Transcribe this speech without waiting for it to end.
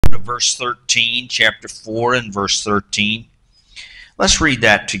to verse 13, chapter 4 and verse 13. Let's read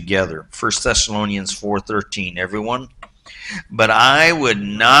that together. 1 Thessalonians 4:13, everyone. But I would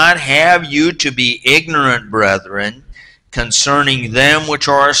not have you to be ignorant, brethren, concerning them which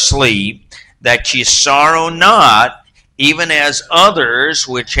are asleep, that ye sorrow not, even as others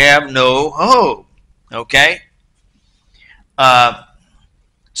which have no hope. Okay?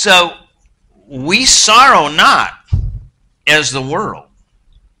 So, we sorrow not as the world.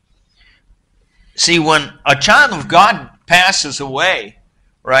 See, when a child of God passes away,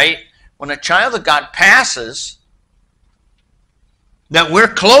 right? When a child of God passes, that we're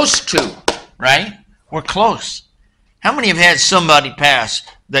close to, right? We're close. How many have had somebody pass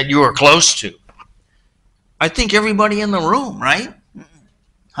that you are close to? I think everybody in the room, right?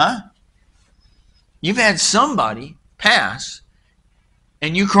 Huh? You've had somebody pass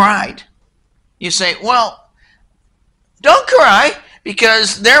and you cried. You say, well, don't cry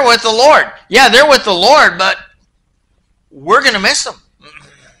because they're with the Lord. Yeah, they're with the Lord, but we're going to miss them.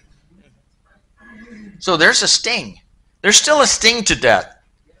 So there's a sting. There's still a sting to death.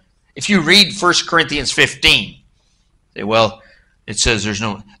 If you read 1 Corinthians 15, say, well, it says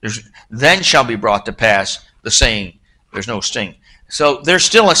then shall be brought to pass the saying, there's no sting. So there's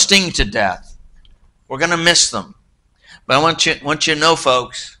still a sting to death. We're going to miss them. But I want you to know,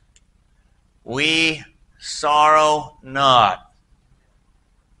 folks, we sorrow not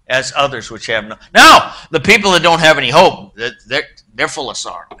as others which have no. Now, the people that don't have any hope, they're full of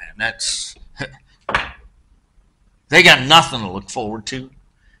sorrow, man. That's they got nothing to look forward to.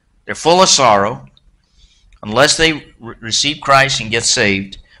 They're full of sorrow unless they receive Christ and get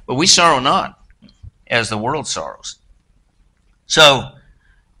saved. But we sorrow not as the world sorrows. So,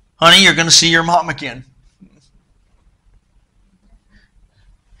 honey, you're going to see your mom again.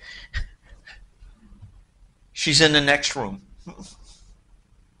 She's in the next room.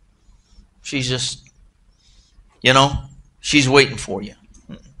 She's just, she's waiting for you.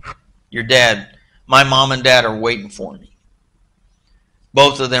 Your dad, my mom and dad are waiting for me.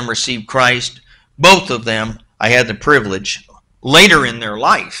 Both of them received Christ. Both of them, I had the privilege, later in their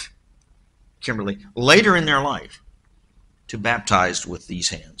life, Kimberly, later in their life, to baptize with these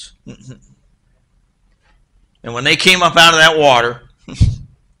hands. And when they came up out of that water,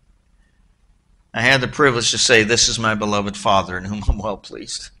 I had the privilege to say, this is my beloved Father in whom I'm well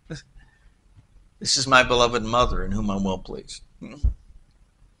pleased. This is my beloved mother in whom I'm well pleased.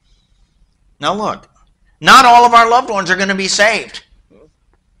 Now look, not all of our loved ones are going to be saved.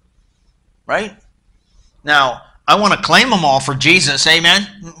 Right? Now, I want to claim them all for Jesus, amen?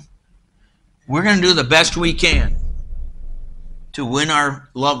 We're going to do the best we can to win our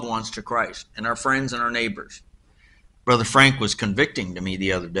loved ones to Christ and our friends and our neighbors. Brother Frank was convicting to me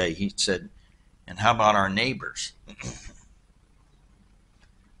the other day. He said, and how about our neighbors?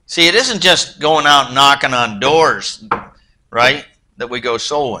 See, it isn't just going out and knocking on doors, right, that we go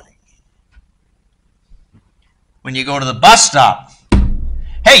soul winning. When you go to the bus stop,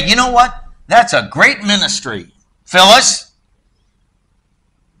 hey, you know what? That's a great ministry, Phyllis.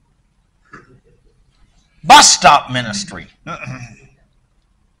 Bus stop ministry.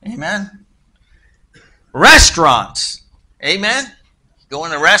 Amen. Restaurants. Amen. Go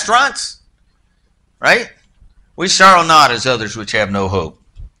into restaurants, right? We sorrow not as others which have no hope.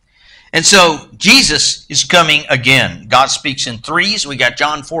 And so Jesus is coming again. God speaks in threes. We got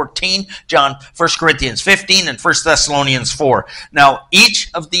John 14, 1 Corinthians 15, and 1 Thessalonians 4. Now, each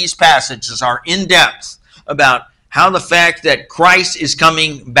of these passages are in depth about how the fact that Christ is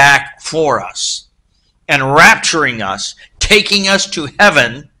coming back for us and rapturing us, taking us to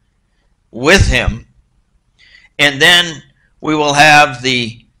heaven with him. And then we will have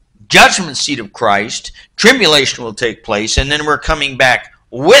the judgment seat of Christ. Tribulation will take place, and then we're coming back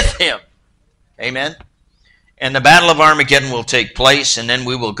with him. Amen. And the battle of Armageddon will take place, and then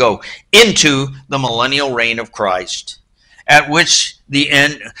we will go into the millennial reign of Christ, at which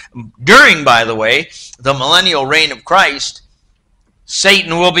during, by the way, the millennial reign of Christ,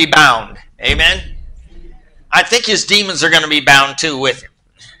 Satan will be bound. Amen. I think his demons are going to be bound too with him.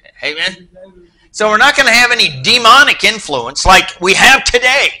 Amen. So we're not going to have any demonic influence like we have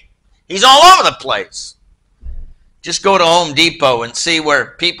today. He's all over the place. Just go to Home Depot and see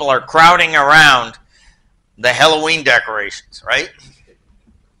where people are crowding around the Halloween decorations, right?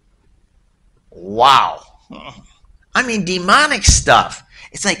 Wow. I mean, demonic stuff.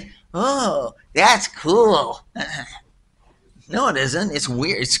 It's like, oh, that's cool. No, it isn't. It's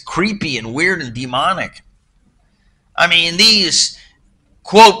weird. It's creepy and weird and demonic. I mean, these,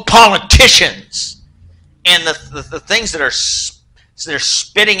 quote, politicians and the things that they're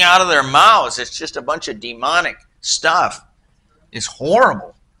spitting out of their mouths, it's just a bunch of demonic stuff. It's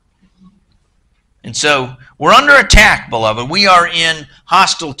horrible. And so we're under attack, beloved. We are in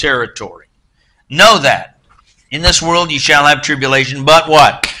hostile territory. Know that. In this world you shall have tribulation, but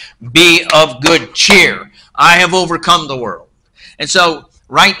what? Be of good cheer. I have overcome the world. And so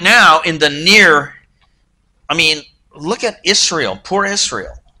right now in the look at Israel, poor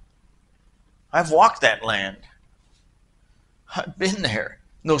Israel. I've walked that land. I've been there.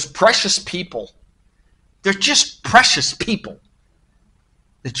 Those precious people. They're just precious people.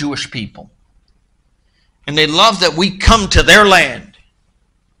 The Jewish people. And they love that we come to their land.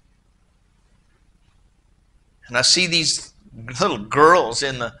 And I see these little girls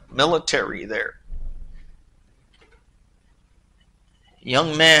in the military there.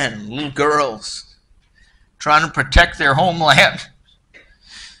 Young men, little girls, trying to protect their homeland.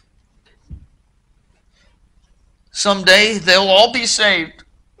 Someday they'll all be saved.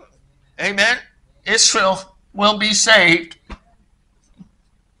 Amen. Israel will be saved.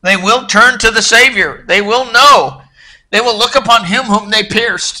 They will turn to the Savior. They will know. They will look upon Him whom they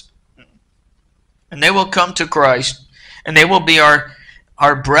pierced. And they will come to Christ. And they will be our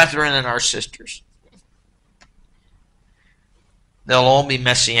brethren and our sisters. They'll all be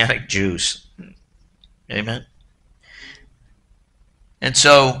Messianic Jews. Amen. And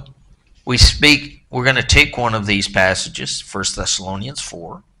so we're going to take one of these passages, 1 Thessalonians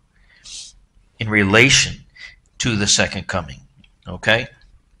 4, in relation to the second coming. Okay?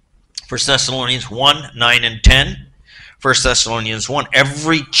 1 Thessalonians 1, 9 and 10. 1 Thessalonians 1.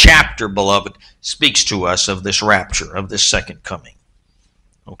 Every chapter, beloved, speaks to us of this rapture, of this second coming.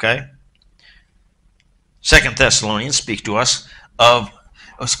 Okay? 2 Thessalonians speak to us of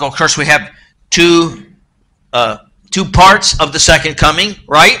course, we have two parts of the second coming,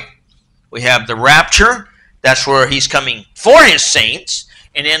 right? We have the rapture. That's where He's coming for His saints.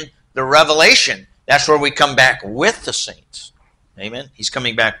 And in the revelation, that's where we come back with the saints. Amen. He's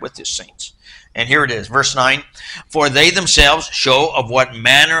coming back with His saints. And here it is, verse 9. For they themselves show of what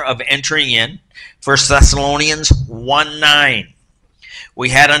manner of entering in, 1 Thessalonians 1:9. We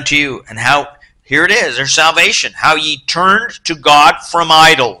had unto you, and how, here it is, there's salvation, how ye turned to God from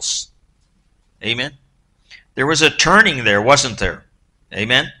idols. Amen. There was a turning there, wasn't there?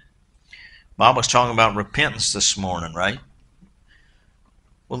 Amen. Bob was talking about repentance this morning, right?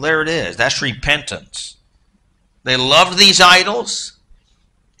 Well, there it is. That's repentance. They loved these idols,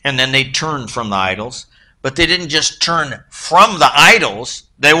 and then they turned from the idols. But they didn't just turn from the idols.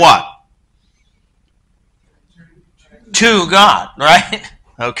 They what? To God, right?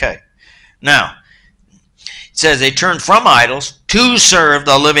 Okay. Now, it says they turned from idols to serve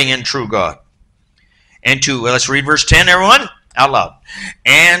the living and true God. And to, let's read verse 10, everyone, out loud.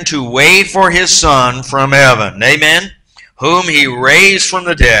 And to wait for His Son from heaven, amen, whom He raised from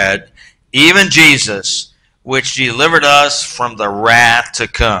the dead, even Jesus, which delivered us from the wrath to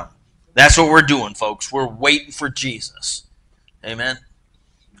come. That's what we're doing, folks. We're waiting for Jesus. Amen.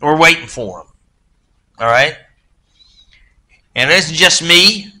 We're waiting for Him. All right? And it isn't just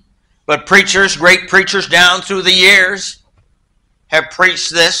me, but preachers, great preachers down through the years have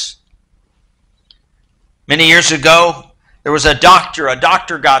preached this. Many years ago, there was a doctor. A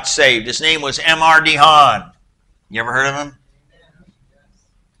doctor got saved. His name was M.R. DeHaan. You ever heard of him?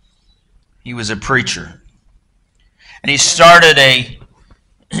 He was a preacher. And he started a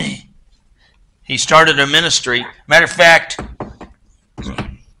ministry. Matter of fact,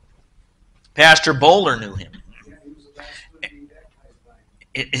 Pastor Bowler knew him.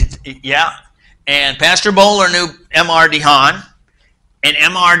 Yeah. And Pastor Bowler knew M.R. DeHaan. And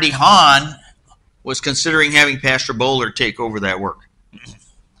M.R. DeHaan was considering having Pastor Bowler take over that work.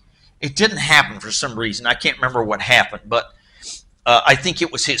 It didn't happen for some reason. I can't remember what happened, but I think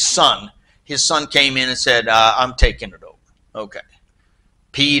it was his son. His son came in and said, I'm taking it over. Okay.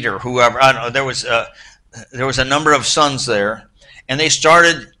 Pete or whoever. I don't know. There was a number of sons there, and they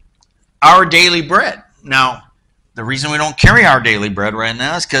started Our Daily Bread. Now, the reason we don't carry Our Daily Bread right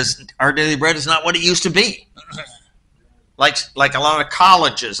now is because Our Daily Bread is not what it used to be. Like a lot of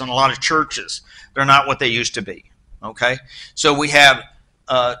colleges and a lot of churches, they're not what they used to be. Okay? So we have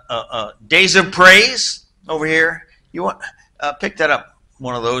Days of Praise over here. You want pick that up,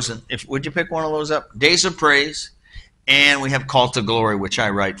 one of those, and would you pick one of those up? Days of Praise, and we have Call to Glory, which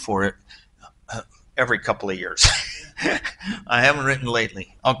I write for it every couple of years. I haven't written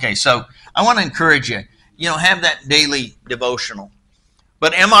lately. Okay, so I want to encourage you. Have that daily devotional.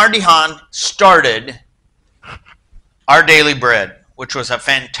 But M.R. DeHaan started Our Daily Bread, which was a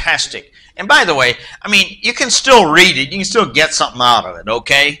fantastic. And by the way, you can still read it. You can still get something out of it,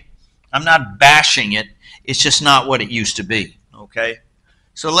 okay? I'm not bashing it. It's just not what it used to be, okay?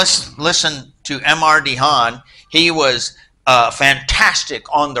 So let's listen to M.R. DeHaan. He was fantastic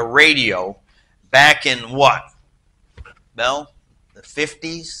on the radio. back in what? Bell? The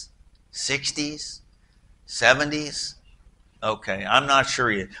 50s? 60s? 70s? Okay, I'm not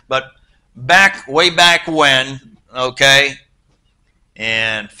sure yet. But way back when, okay,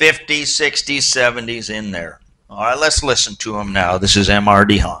 and 50s, 60s, 70s in there. All right, let's listen to him now. This is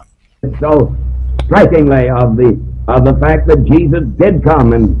M.R.D. Hahn. So strikingly of the fact that Jesus did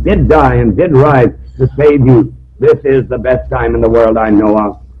come and did die and did rise to save you. This is the best time in the world I know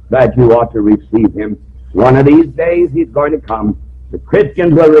of that you ought to receive him. One of these days he's going to come. The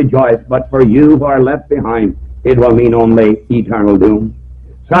Christians will rejoice, but for you who are left behind, it will mean only eternal doom.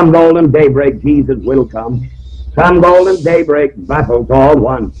 Some golden daybreak Jesus will come. Some golden daybreak battles all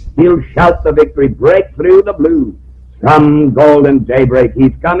won. He'll shout the victory, break through the blue. Some golden daybreak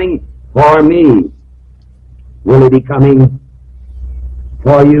he's coming for me. Will he be coming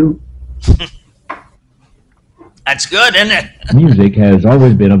for you? That's good, isn't it? Music has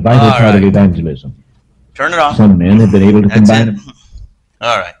always been a vital part of evangelism. Turn it off. Some men have been able to combine it.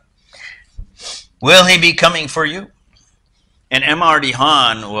 All right. Will he be coming for you? And M.R.D.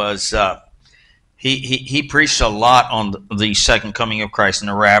 Hahn was, he preached a lot on the second coming of Christ and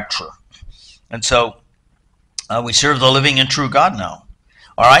the rapture. And so we serve the living and true God now.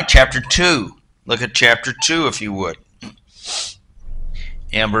 All right, chapter 2. Look at chapter 2, if you would.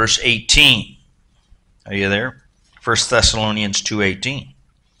 And verse 18. Are you there? 1 Thessalonians 2:18.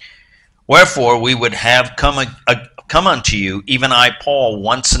 Wherefore we would have come unto you, even I, Paul,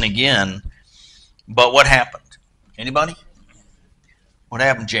 once and again. But what happened? Anybody? What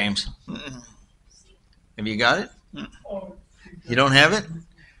happened, James? Have you got it? You don't have it?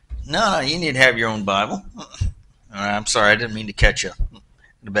 No, you need to have your own Bible. All right, I'm sorry, I didn't mean to catch you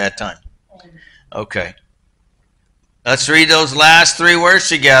at a bad time. Okay. Let's read those last three words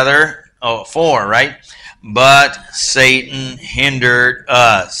together. Oh, 4, right? But Satan hindered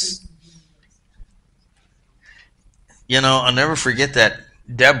us. You know, I'll never forget that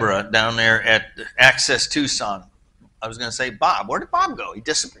Deborah down there at Access Tucson. I was going to say Bob. Where did Bob go? He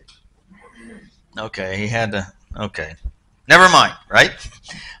disappeared. Okay, he had to. Okay. Never mind, right?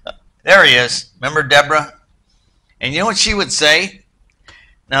 There he is. Remember Deborah? And you know what she would say?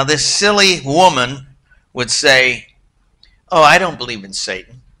 Now, this silly woman would say, oh, I don't believe in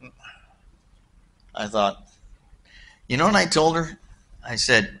Satan. I thought, you know what I told her? I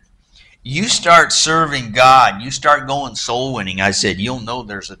said, you start serving God, you start going soul winning. I said, you'll know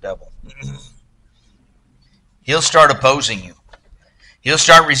there's a devil. He'll start opposing you. He'll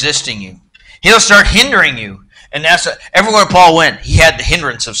start resisting you. He'll start hindering you. And that's everywhere Paul went, he had the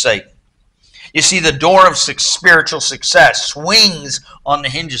hindrance of Satan. You see, the door of spiritual success swings on the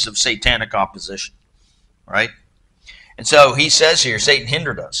hinges of satanic opposition. Right? And so he says here, Satan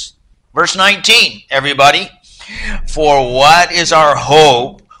hindered us. Verse 19, everybody. For what is our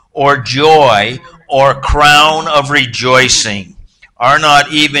hope or joy or crown of rejoicing? Are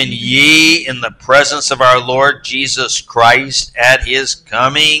not even ye in the presence of our Lord Jesus Christ at his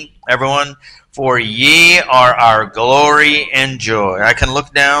coming? Everyone, for ye are our glory and joy. I can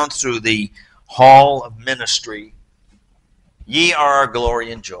look down through the hall of ministry. Ye are our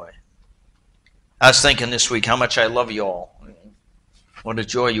glory and joy. I was thinking this week how much I love you all. What a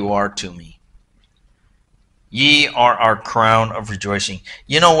joy you are to me. Ye are our crown of rejoicing.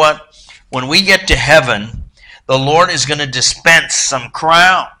 You know what? When we get to heaven, the Lord is going to dispense some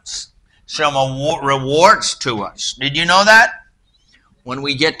crowns, some rewards to us. Did you know that? When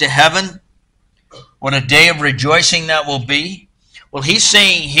we get to heaven, what a day of rejoicing that will be. Well, he's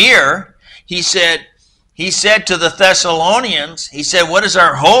saying here, he said to the Thessalonians, he said, what is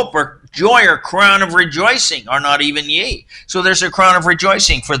our hope or joy or crown of rejoicing? Are not even ye? So there's a crown of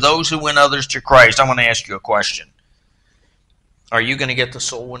rejoicing for those who win others to Christ. I want to ask you a question. Are you going to get the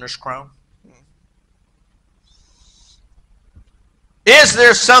soul winner's crown? Is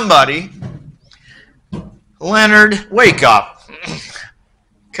there somebody, Leonard, wake up.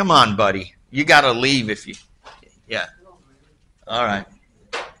 Come on, buddy. You got to leave if you, yeah. All right.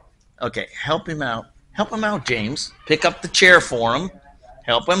 Okay, help him out. Help him out, James. Pick up the chair for him.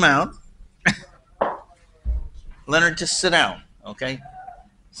 Help him out. Leonard, just sit down, okay?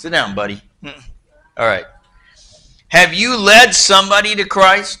 Sit down, buddy. All right. Have you led somebody to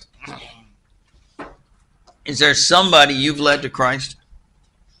Christ? Is there somebody you've led to Christ?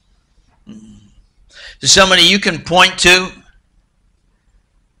 Is somebody you can point to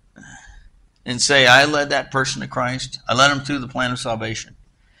and say, I led that person to Christ. I led them through the plan of salvation.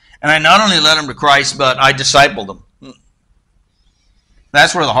 And I not only led them to Christ, but I discipled them.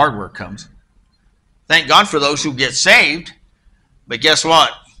 That's where the hard work comes. Thank God for those who get saved, but guess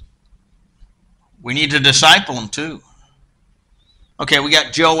what? We need to disciple them too. Okay, we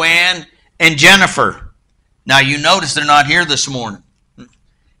got Joanne and Jennifer. Now you notice they're not here this morning.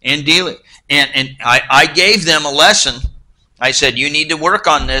 And Delia. And I gave them a lesson. I said, you need to work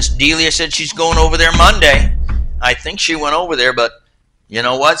on this. Delia said she's going over there Monday. I think she went over there, but you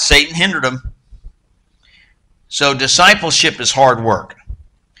know what? Satan hindered them. So discipleship is hard work.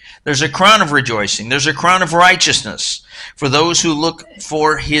 There's a crown of rejoicing. There's a crown of righteousness for those who look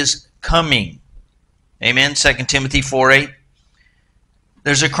for his coming. Amen. 2 Timothy 4:8.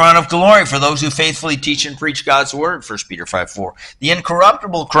 There's a crown of glory for those who faithfully teach and preach God's word. 1 Peter 5:4. The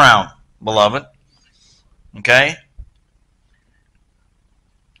incorruptible crown, beloved. Okay?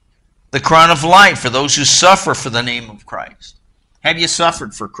 The crown of life for those who suffer for the name of Christ. Have you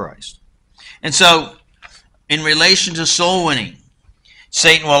suffered for Christ? And so, in relation to soul winning,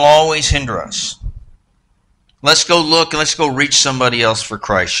 Satan will always hinder us. Let's go look, let's go reach somebody else for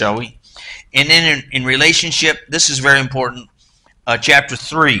Christ, shall we? And then in relationship, this is very important, chapter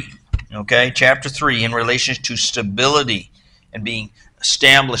 3, okay? Chapter 3 in relation to stability and being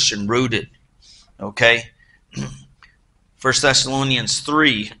established and rooted, okay? 1 Thessalonians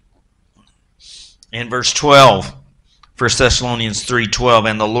 3 in verse 12. 1 Thessalonians 3:12,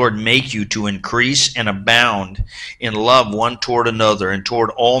 and the Lord make you to increase and abound in love one toward another and toward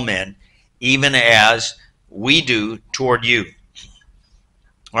all men, even as we do toward you.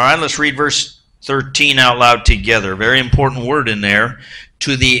 All right, let's read verse 13 out loud together. Very important word in there.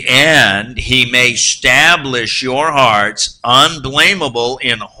 To the end he may establish your hearts unblameable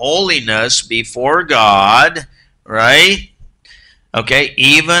in holiness before God, right? Okay,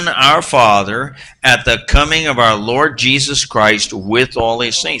 even our Father, at the coming of our Lord Jesus Christ with all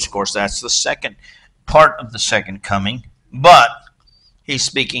his saints. Of course, that's the second part of the second coming, but he's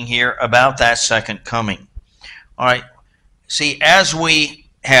speaking here about that second coming. All right, see, as we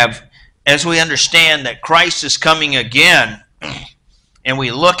understand that Christ is coming again, and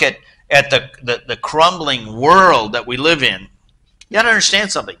we look at the crumbling world that we live in, you got to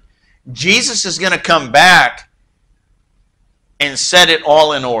understand something. Jesus is going to come back and set it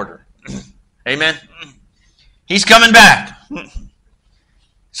all in order. Amen? He's coming back.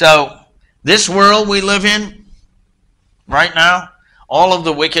 So, this world we live in right now, all of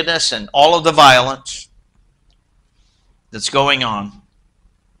the wickedness and all of the violence that's going on,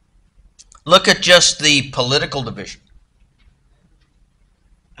 look at just the political division.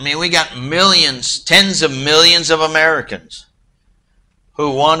 I mean, we got millions, tens of millions of Americans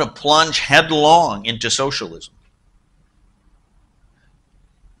who want to plunge headlong into socialism.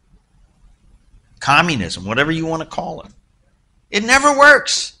 Communism, whatever you want to call it. It never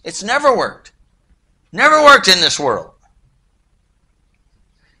works. It's never worked. Never worked in this world.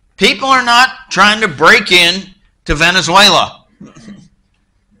 People are not trying to break in to Venezuela.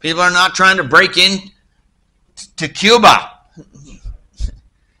 People are not trying to break in to Cuba.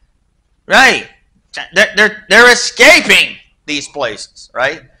 Right. They're escaping these places,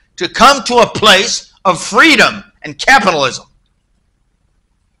 right? To come to a place of freedom and capitalism.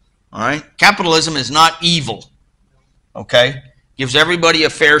 All right? Capitalism is not evil. Okay? Gives everybody a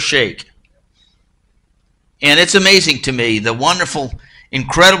fair shake. And it's amazing to me the wonderful,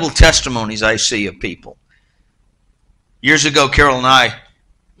 incredible testimonies I see of people. Years ago, Carol and I,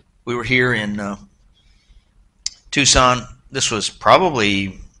 we were here in Tucson. This was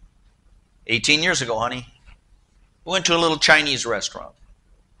probably 18 years ago, honey. We went to a little Chinese restaurant.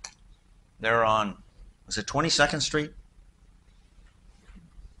 They're on, was it 22nd Street?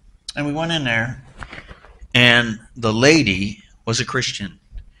 And we went in there, and the lady was a Christian.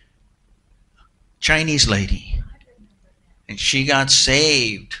 Chinese lady. And she got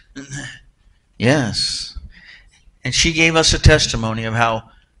saved. Yes. And she gave us a testimony of how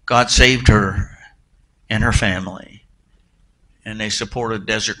God saved her and her family. And they supported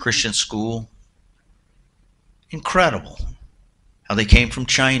Desert Christian School. Incredible. How they came from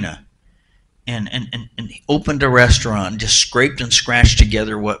China. And opened a restaurant, just scraped and scratched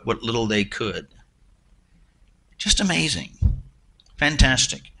together what little they could. Just amazing.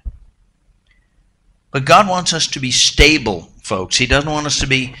 Fantastic. But God wants us to be stable, folks. He doesn't want us to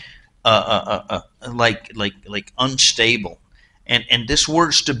be like unstable. And this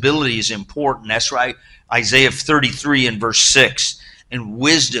word stability is important. That's why Isaiah 33 and verse 6, and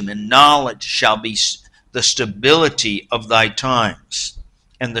wisdom and knowledge shall be the stability of thy times,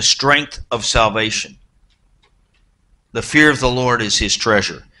 and the strength of salvation. The fear of the Lord is his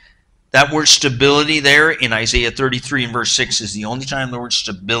treasure. That word stability there in Isaiah 33 and verse 6 is the only time the word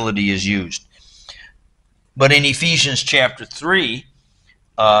stability is used. But in Ephesians chapter 3,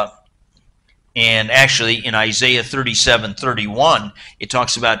 and actually in Isaiah 37:31, it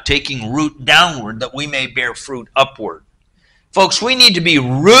talks about taking root downward that we may bear fruit upward. Folks, we need to be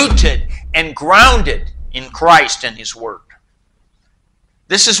rooted and grounded in Christ and His Word.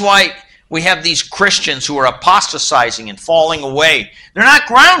 This is why we have these Christians who are apostatizing and falling away. They're not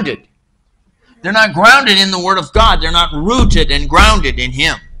grounded. They're not grounded in the Word of God. They're not rooted and grounded in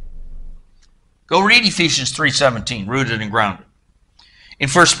Him. Go read Ephesians 3:17, rooted and grounded. In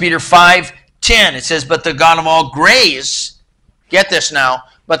 1 Peter 5:10, it says, but the God of all grace, get this now,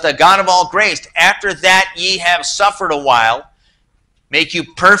 but the God of all grace, after that ye have suffered a while, make you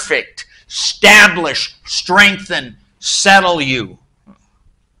perfect, establish, strengthen, settle you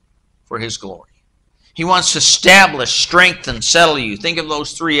for His glory. He wants to establish, strengthen, settle you. Think of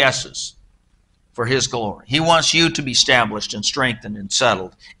those 3 S's for His glory. He wants you to be established and strengthened and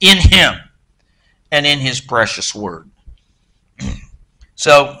settled in Him and in His precious Word.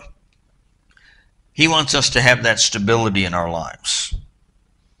 So, He wants us to have that stability in our lives.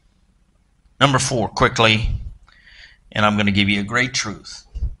 Number 4, quickly, and I'm going to give you a great truth.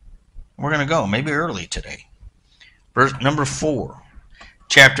 We're going to go, maybe early today. Verse number 4,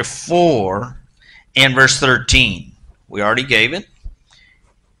 chapter 4 and verse 13. We already gave it.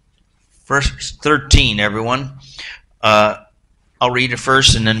 Verse 13, everyone. I'll read it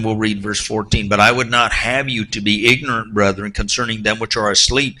first, and then we'll read verse 14. But I would not have you to be ignorant, brethren, concerning them which are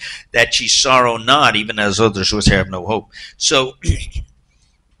asleep, that ye sorrow not, even as others which have no hope. So,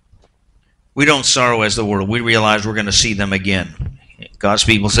 we don't sorrow as the world. We realize we're going to see them again. God's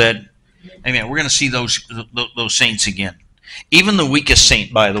people said, amen. We're going to see those saints again. Even the weakest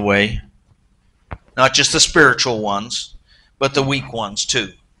saint, by the way, not just the spiritual ones, but the weak ones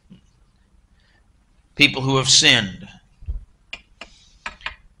too. People who have sinned.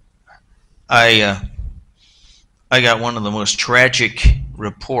 I got one of the most tragic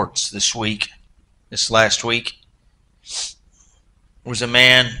reports this last week. There was a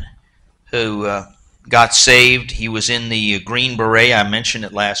man who got saved. He was in the Green Beret. I mentioned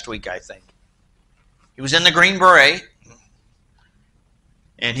it last week, I think. He was in the Green Beret,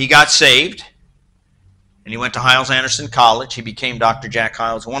 and he got saved, and he went to Hyles-Anderson College. He became Dr. Jack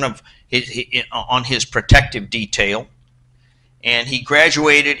Hyles, on his protective detail. And he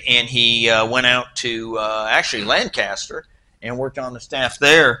graduated, and he went out to actually Lancaster and worked on the staff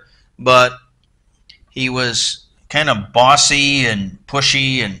there. But he was kind of bossy and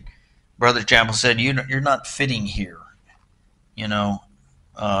pushy, and Brother Chapel said, "You're not fitting here. You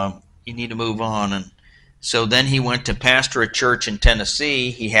need to move on." And so then he went to pastor a church in Tennessee.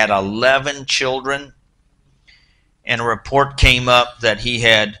 He had 11 children, and a report came up that he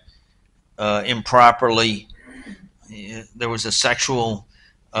had improperly. There was a sexual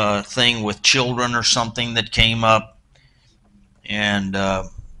thing with children or something that came up, and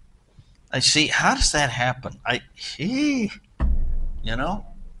I see, how does that happen? How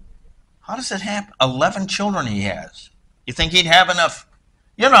does that happen? 11 children he has. You think he'd have enough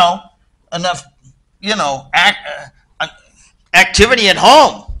activity at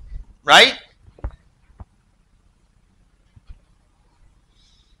home, right?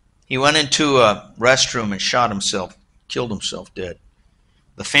 He went into a restroom and shot himself, killed himself dead.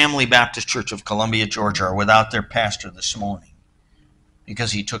 The Family Baptist Church of Columbia, Georgia, are without their pastor this morning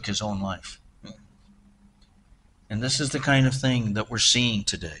because he took his own life. And this is the kind of thing that we're seeing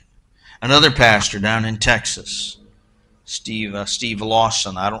today. Another pastor down in Texas, Steve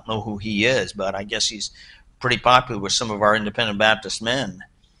Lawson, I don't know who he is, but I guess he's pretty popular with some of our independent Baptist men,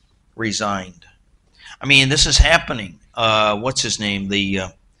 resigned. I mean, this is happening. What's his name?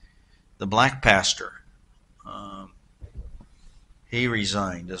 The black pastor. He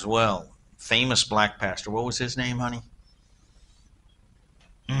resigned as well. Famous black pastor. What was his name, honey?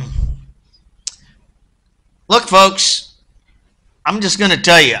 Look, folks, I'm just going to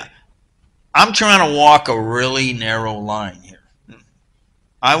tell you, I'm trying to walk a really narrow line here.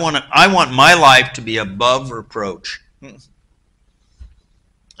 I want my life to be above reproach.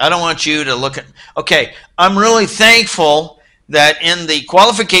 I don't want you to look at... Okay, I'm really thankful that in the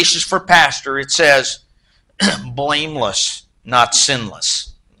qualifications for pastor, it says blameless, not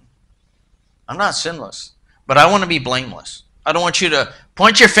sinless. I'm not sinless, but I want to be blameless. I don't want you to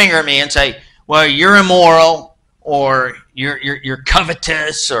point your finger at me and say, well, you're immoral, or you're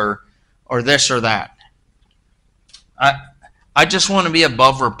covetous, or this or that. I just want to be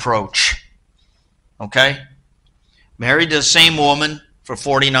above reproach. Okay? Married to the same woman for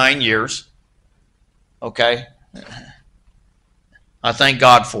 49 years. Okay? I thank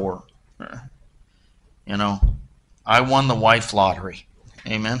God for her. I won the wife lottery.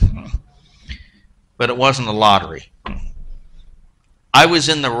 Amen? But it wasn't a lottery. I was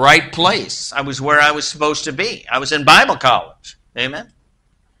in the right place. I was where I was supposed to be. I was in Bible college. Amen?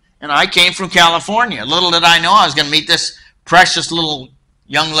 And I came from California. Little did I know I was going to meet this precious little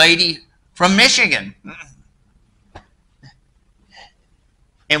young lady from Michigan.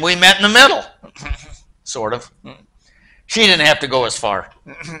 And we met in the middle, sort of. She didn't have to go as far.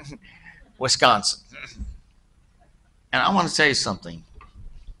 Wisconsin. And I want to tell you something.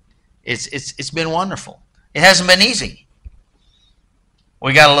 It's been wonderful. It hasn't been easy.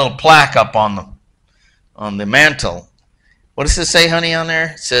 We got a little plaque up on the mantle. What does it say, honey, on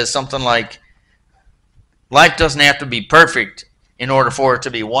there? It says something like, life doesn't have to be perfect in order for it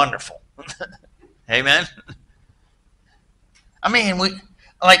to be wonderful. Amen? I mean,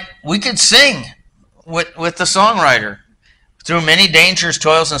 we could sing with the songwriter. Through many dangers,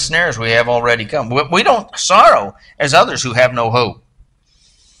 toils, and snares we have already come. We don't sorrow as others who have no hope.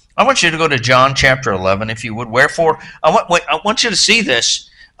 I want you to go to John chapter 11, if you would. Wherefore, I want you to see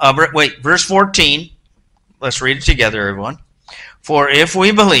this. Verse 14. Let's read it together, everyone. For if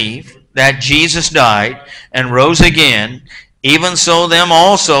we believe that Jesus died and rose again, even so them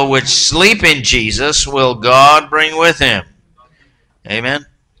also which sleep in Jesus will God bring with him. Amen.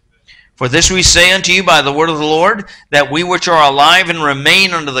 For this we say unto you by the word of the Lord, that we which are alive and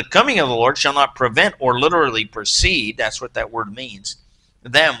remain unto the coming of the Lord shall not prevent or literally precede, that's what that word means,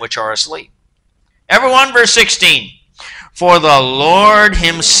 them which are asleep. Everyone, verse 16. For the Lord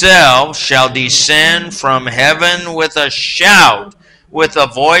himself shall descend from heaven with a shout, with the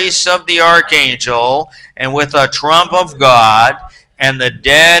voice of the archangel, and with a trump of God, and the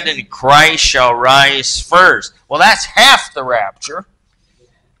dead in Christ shall rise first. Well, that's half the rapture.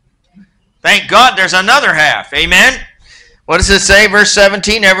 Thank God there's another half. Amen? What does it say, verse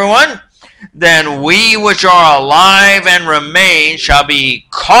 17, everyone? Then we which are alive and remain shall be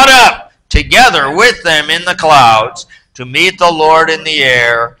caught up together with them in the clouds to meet the Lord in the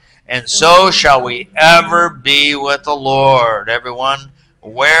air, and so shall we ever be with the Lord. Everyone,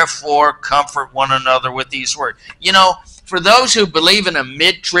 wherefore comfort one another with these words. You know, for those who believe in a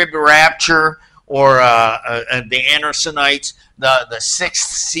mid-trib rapture or the Andersonites, the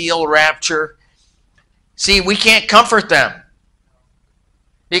sixth seal rapture, see, we can't comfort them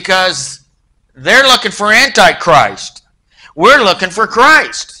because they're looking for Antichrist. We're looking for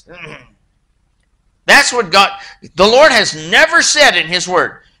Christ. That's what God, the Lord has never said in his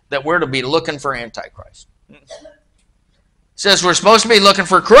word that we're to be looking for Antichrist. It says we're supposed to be looking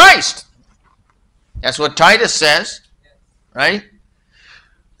for Christ. That's what Titus says, right?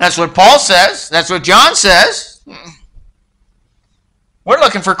 That's what Paul says. That's what John says. We're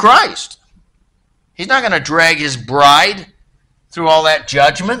looking for Christ. He's not going to drag his bride through all that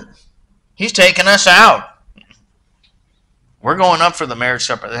judgment. He's taking us out. We're going up for the marriage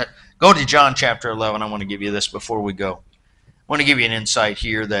supper. Go to John chapter 11. I want to give you this before we go. I want to give you an insight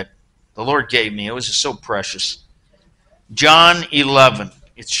here that the Lord gave me. It was just so precious. John 11.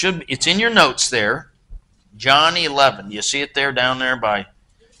 It's in your notes there. John 11. You see it there down there by...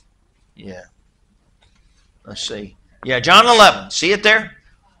 Yeah. Let's see. Yeah, John 11. See it there?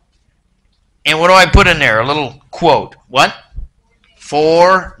 And what do I put in there? A little quote. What?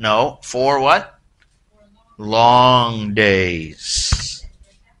 For what? Long days.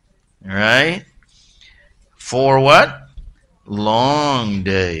 All right? For what? Long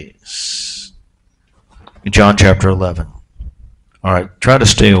days. John chapter 11. All right, try to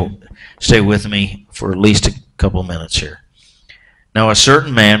stay with me for at least a couple minutes here. Now a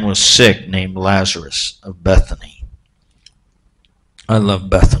certain man was sick named Lazarus of Bethany. I love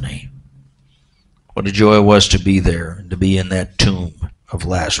Bethany. What a joy it was to be there and to be in that tomb of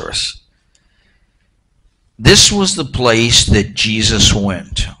Lazarus. This was the place that Jesus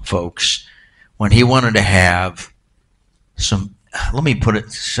went, folks, when he wanted to have some, let me put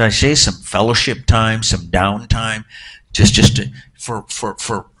it, should I say some fellowship time, some downtime, for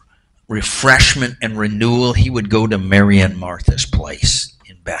refreshment and renewal. He would go to Mary and Martha's place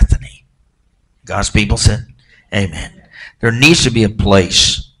in Bethany. God's people said, amen. There needs to be a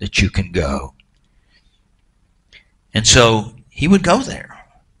place that you can go. And so he would go there.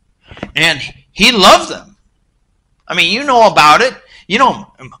 And he loved them. I mean, you know about it. You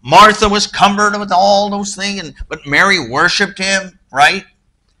know, Martha was cumbered with all those things, but Mary worshiped him, right?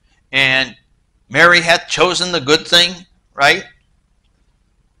 And Mary hath chosen the good thing, right?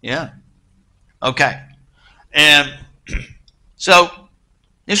 Yeah. Okay. And so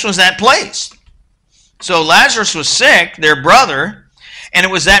this was that place. So Lazarus was sick, their brother, and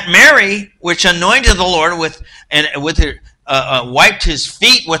it was that Mary which anointed the Lord wiped his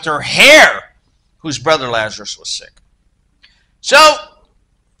feet with her hair, whose brother Lazarus was sick. So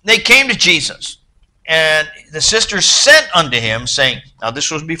they came to Jesus, and the sisters sent unto him, saying, now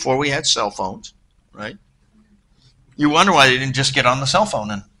this was before we had cell phones, right? You wonder why they didn't just get on the cell phone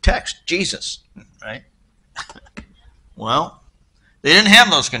and text Jesus, right? Well, They didn't have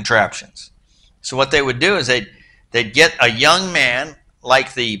those contraptions. So what they would do is they'd get a young man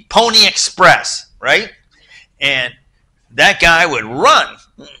like the Pony Express, right? And that guy would run,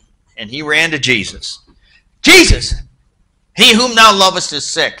 and he ran to Jesus. Jesus, he whom thou lovest is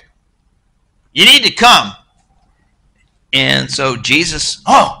sick. You need to come. And so Jesus,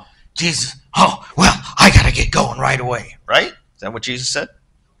 well, I got to get going right away, right? Is that what Jesus said?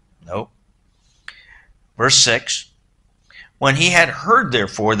 No. Verse 6, when he had heard,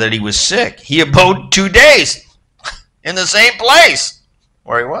 therefore, that he was sick, he abode 2 days in the same place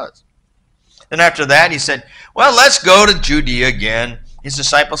where he was. Then after that, he said, well, let's go to Judea again. His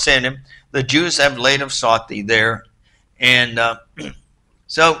disciples said to him, the Jews have late have sought thee there. And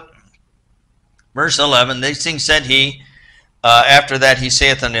so, verse 11, these things said he, after that he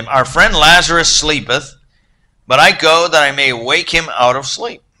saith unto him, our friend Lazarus sleepeth, but I go that I may wake him out of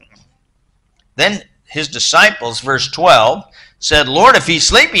sleep. Then his disciples, verse 12, said, Lord, if he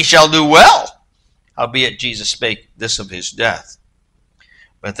sleep, he shall do well. Howbeit Jesus spake this of his death.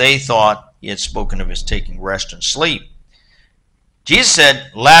 But they thought he had spoken of his taking rest and sleep. Jesus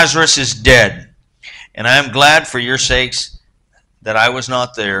said, Lazarus is dead, and I am glad for your sakes that I was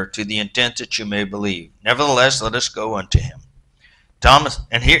not there, to the intent that you may believe. Nevertheless, let us go unto him. Thomas,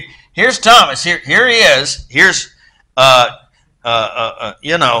 and here's Thomas. Here he is. Here's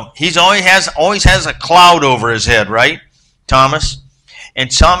he's always has a cloud over his head, right? Thomas.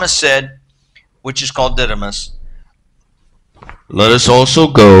 And Thomas said, which is called Didymus, let us also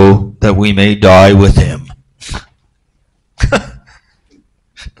go that we may die with him.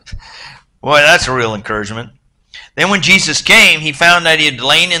 Boy, that's a real encouragement. Then when Jesus came, he found that he had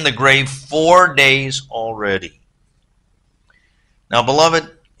lain in the grave 4 days already. Now, beloved,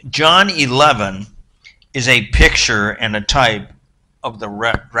 John 11 is a picture and a type of the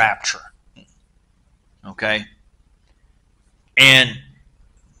rapture. Okay? And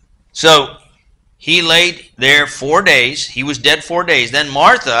so he laid there 4 days. He was dead 4 days. Then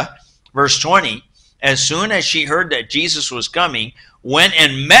Martha, verse 20, as soon as she heard that Jesus was coming, went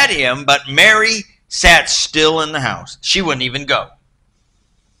and met him, but Mary sat still in the house. She wouldn't even go.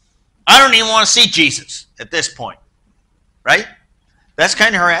 I don't even want to see Jesus at this point. Right? That's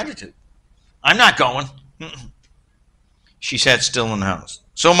kind of her attitude. I'm not going. She sat still in the house.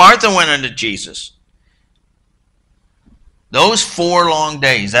 So Martha went unto Jesus. Those 4 long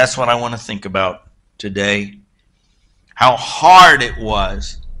days, that's what I want to think about today. How hard it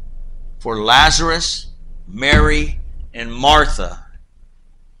was for Lazarus, Mary, and Martha.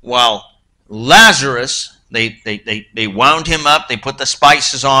 While Lazarus, they wound him up, they put the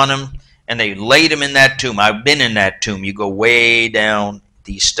spices on him, and they laid him in that tomb. I've been in that tomb. You go way down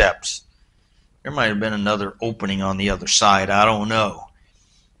these steps. There might have been another opening on the other side. I don't know.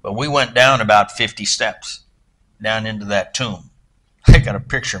 But we went down about 50 steps down into that tomb. I got a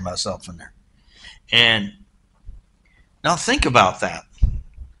picture of myself in there. And now think about that.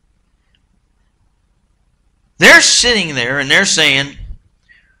 They're sitting there and they're saying,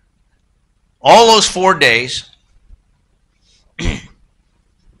 all those 4 days,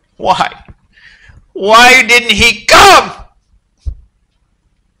 why? Why didn't he come?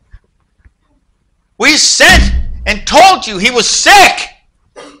 We said and told you he was sick.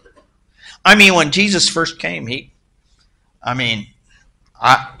 I mean, when Jesus first came, look,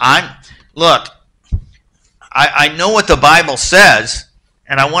 I know what the Bible says,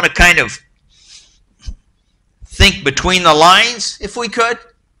 and I want to kind of think between the lines, if we could.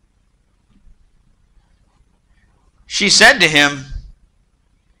 She said to him,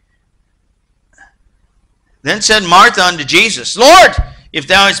 then said Martha unto Jesus, Lord, if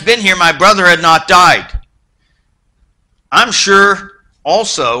thou hadst been here, my brother had not died. I'm sure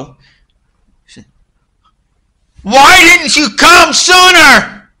also, why didn't you come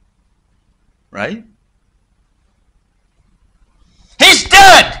sooner? Right? He's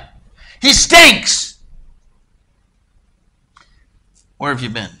dead. He stinks. Where have you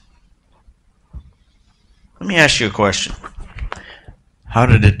been? Let me ask you a question. How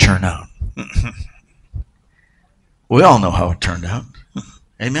did it turn out? We all know how it turned out.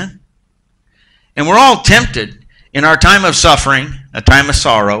 Amen? And we're all tempted in our time of suffering, a time of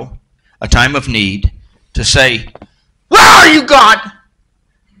sorrow, a time of need, to say, where are you, God?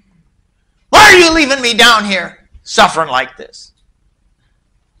 Why are you leaving me down here suffering like this?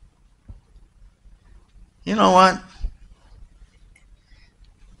 You know what?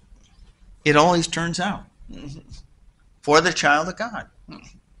 It always turns out for the child of God.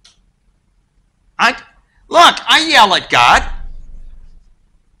 I yell at God.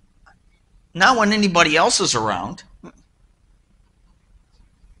 Not when anybody else is around.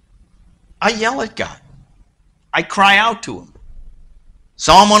 I yell at God. I cry out to him.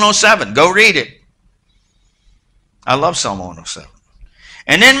 Psalm 107. Go read it. I love Psalm 107.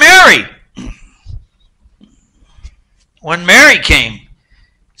 And then Mary. When Mary came,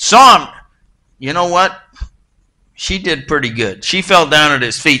 saw him, you know what? She did pretty good. She fell down at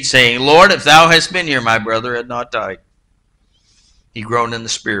his feet saying, Lord, if thou hadst been here, my brother had not died. He groaned in the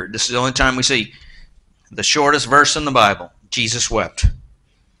spirit. This is the only time we see the shortest verse in the Bible. Jesus wept.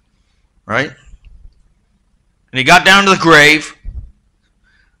 Right? And he got down to the grave.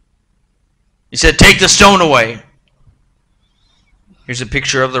 He said, take the stone away. Here's a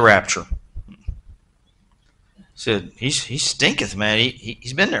picture of the rapture. He said, he stinketh, man.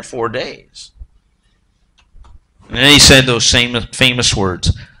 He's been there 4 days. And then he said those same famous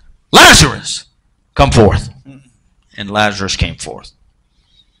words, Lazarus, come forth. And Lazarus came forth.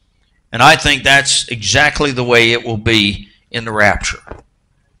 And I think that's exactly the way it will be in the rapture.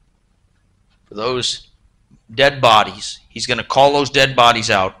 For those dead bodies, he's going to call those dead bodies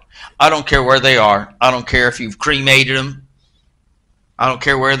out. I don't care where they are. I don't care if you've cremated them. I don't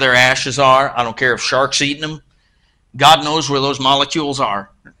care where their ashes are. I don't care if sharks eaten them. God knows where those molecules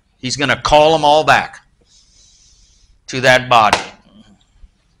are. He's going to call them all back to that body.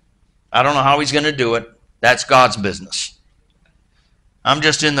 I don't know how he's going to do it. That's God's business. I'm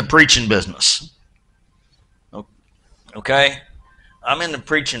just in the preaching business. Okay? I'm in the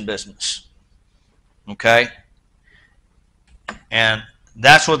preaching business. Okay? And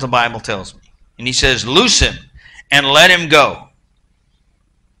that's what the Bible tells me. And he says, loose him and let him go.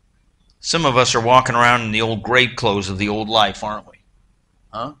 Some of us are walking around in the old grave clothes of the old life, aren't we?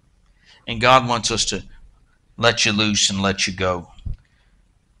 Huh? And God wants us to let you loose and let you go.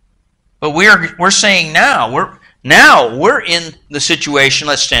 But we're saying now, we're in the situation,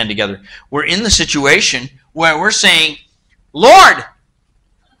 let's stand together. We're in the situation where we're saying, Lord,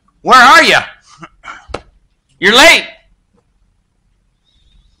 where are you? You're late.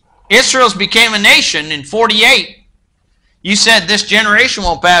 Israel's became a nation in 48. You said this generation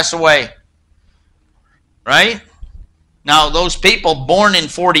won't pass away. Right? Now, those people born in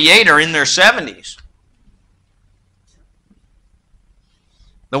 48 are in their 70s.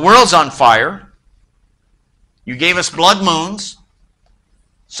 The world's on fire. You gave us blood moons,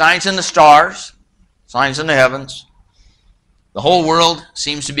 signs in the stars, signs in the heavens. The whole world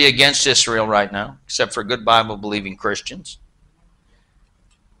seems to be against Israel right now, except for good Bible-believing Christians.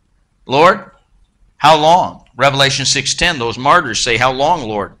 Lord, how long? Revelation 6:10, those martyrs say, how long,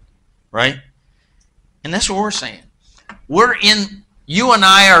 Lord? Right? And that's what we're saying. You and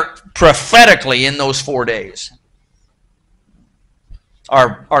I are prophetically in those 4 days.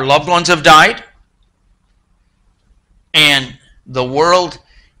 Our loved ones have died. And the world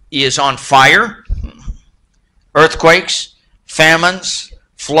is on fire. Earthquakes, famines,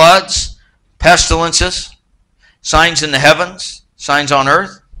 floods, pestilences, signs in the heavens, signs on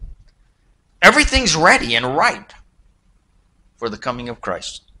earth. Everything's ready and right for the coming of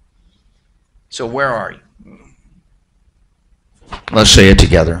Christ. So where are you? Let's say it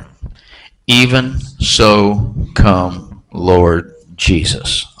together. Even so come, Lord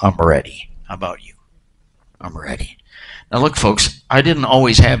Jesus. I'm ready. How about you? I'm ready. Now look, folks, I didn't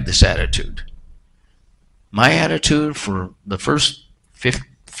always have this attitude. My attitude for the first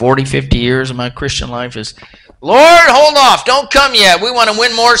 40, 50 years of my Christian life is, Lord, hold off. Don't come yet. We want to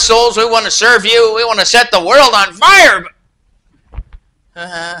win more souls. We want to serve you. We want to set the world on fire.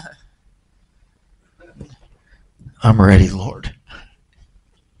 I'm ready, Lord.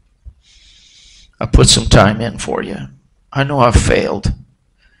 I put some time in for you. I know I've failed.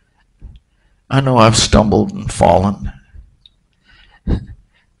 I know I've stumbled and fallen.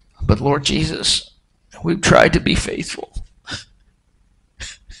 But Lord Jesus, we've tried to be faithful.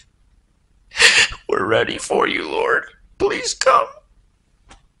 We're ready for you, Lord. Please come.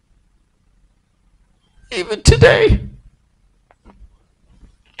 Even today.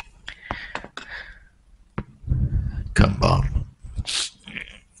 Come, Bob.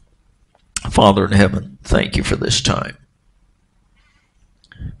 Father in heaven, thank you for this time.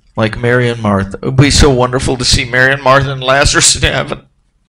 Like Mary and Martha. It would be so wonderful to see Mary and Martha and Lazarus in heaven.